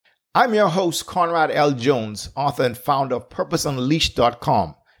I'm your host, Conrad L. Jones, author and founder of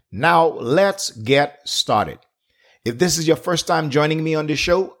PurposeUnleashed.com. Now, let's get started. If this is your first time joining me on the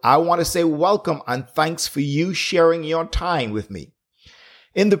show, I want to say welcome and thanks for you sharing your time with me.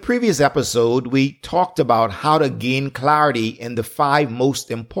 In the previous episode, we talked about how to gain clarity in the 5 most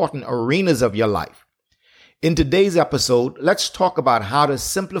important arenas of your life. In today's episode, let's talk about how to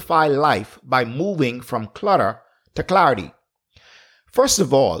simplify life by moving from clutter to clarity. First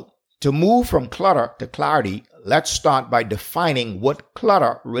of all, to move from clutter to clarity, let's start by defining what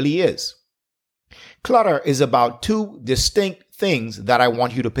clutter really is. Clutter is about 2 distinct things that I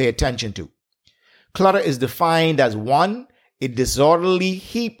want you to pay attention to. Clutter is defined as 1, a disorderly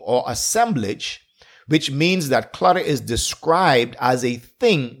heap or assemblage, which means that clutter is described as a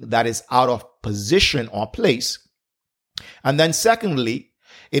thing that is out of position or place. And then secondly,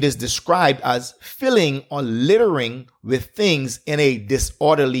 it is described as filling or littering with things in a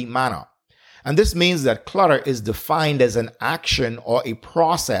disorderly manner. And this means that clutter is defined as an action or a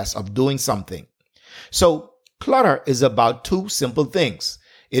process of doing something. So clutter is about 2 simple things.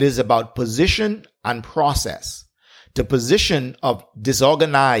 It is about position and process. The position of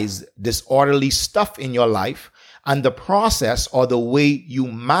disorganized, disorderly stuff in your life, and the process or the way you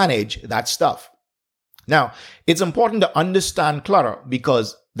manage that stuff. Now, it's important to understand clutter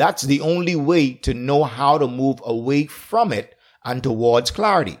because that's the only way to know how to move away from it and towards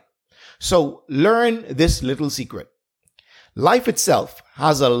clarity. So learn this little secret. Life itself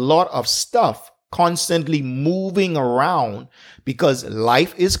has a lot of stuff constantly moving around because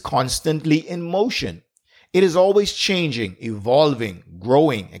life is constantly in motion. It is always changing, evolving,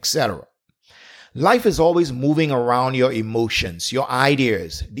 growing, etc. Life is always moving around your emotions, your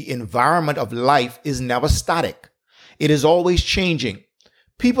ideas. The environment of life is never static. It is always changing.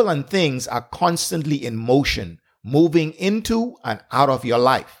 People and things are constantly in motion, moving into and out of your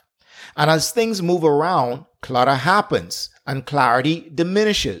life. And as things move around, clutter happens and clarity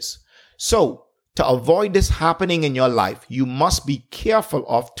diminishes. So, to avoid this happening in your life, you must be careful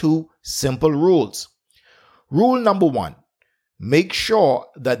of 2 simple rules. Rule number 1, make sure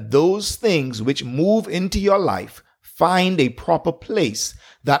that those things which move into your life find a proper place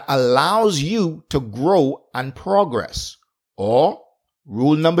that allows you to grow and progress. Or,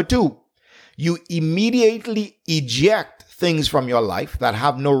 rule number 2, you immediately eject things from your life that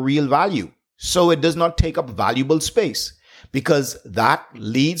have no real value, so it does not take up valuable space, because that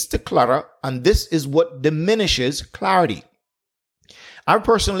leads to clutter, and this is what diminishes clarity. I've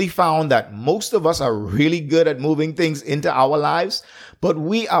personally found that most of us are really good at moving things into our lives, but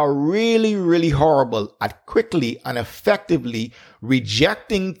we are really horrible at quickly and effectively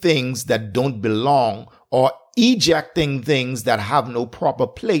rejecting things that don't belong or ejecting things that have no proper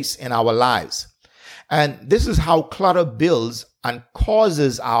place in our lives. And this is how clutter builds and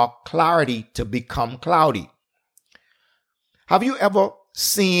causes our clarity to become cloudy. Have you ever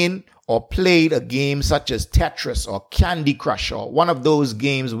seen or played a game such as Tetris or Candy Crush, or one of those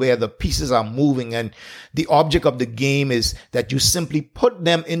games where the pieces are moving and the object of the game is that you simply put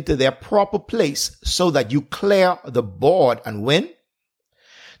them into their proper place so that you clear the board and win?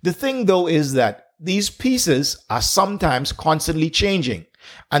 The thing though is that these pieces are sometimes constantly changing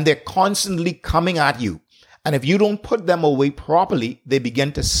and they're constantly coming at you. And if you don't put them away properly, they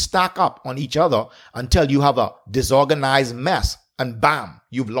begin to stack up on each other until you have a disorganized mess. And bam,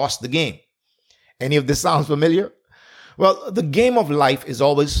 you've lost the game. Any of this sounds familiar? Well, the game of life is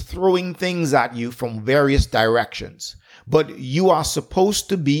always throwing things at you from various directions. But you are supposed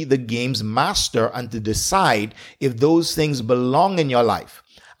to be the game's master and to decide if those things belong in your life.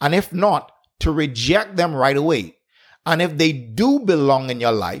 And if not, to reject them right away. And if they do belong in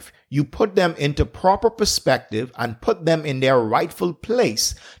your life, you put them into proper perspective and put them in their rightful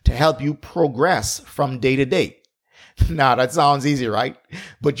place to help you progress from day to day. Now, that sounds easy, right?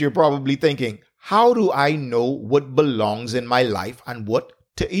 But you're probably thinking, how do I know what belongs in my life and what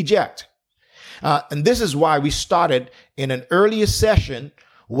to eject? And this is why we started in an earlier session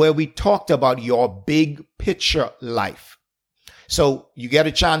where we talked about your big picture life. So you get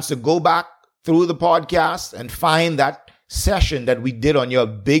a chance to go back through the podcast and find that session that we did on your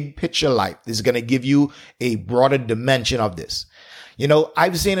big picture life. This is going to give you a broader dimension of this. You know,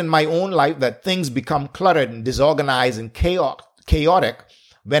 I've seen in my own life that things become cluttered and disorganized and chaotic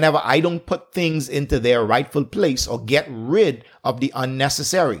whenever I don't put things into their rightful place or get rid of the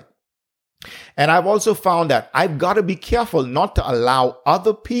unnecessary. And I've also found that I've got to be careful not to allow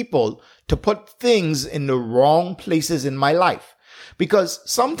other people to put things in the wrong places in my life, because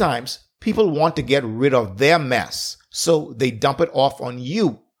sometimes people want to get rid of their mess, so they dump it off on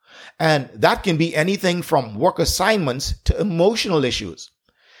you. And that can be anything from work assignments to emotional issues.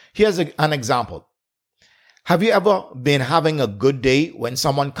 Here's an example. Have you ever been having a good day when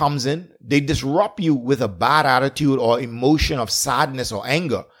someone comes in? They disrupt you with a bad attitude or emotion of sadness or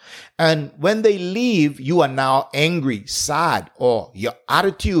anger. And when they leave, you are now angry, sad, or your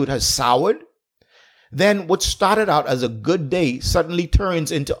attitude has soured. Then what started out as a good day suddenly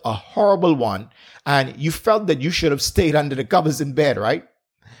turns into a horrible one, and you felt that you should have stayed under the covers in bed, right?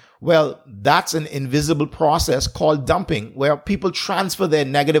 Well, that's an invisible process called dumping, where people transfer their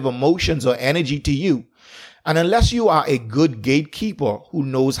negative emotions or energy to you. And unless you are a good gatekeeper who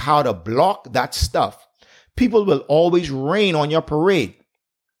knows how to block that stuff, people will always rain on your parade.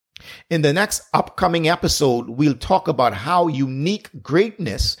 In the next upcoming episode, we'll talk about how unique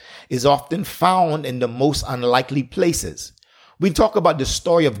greatness is often found in the most unlikely places. We'll talk about the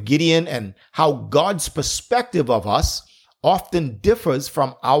story of Gideon and how God's perspective of us often differs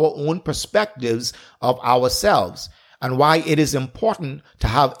from our own perspectives of ourselves, and why it is important to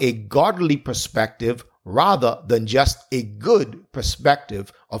have a godly perspective rather than just a good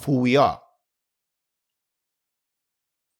perspective of who we are.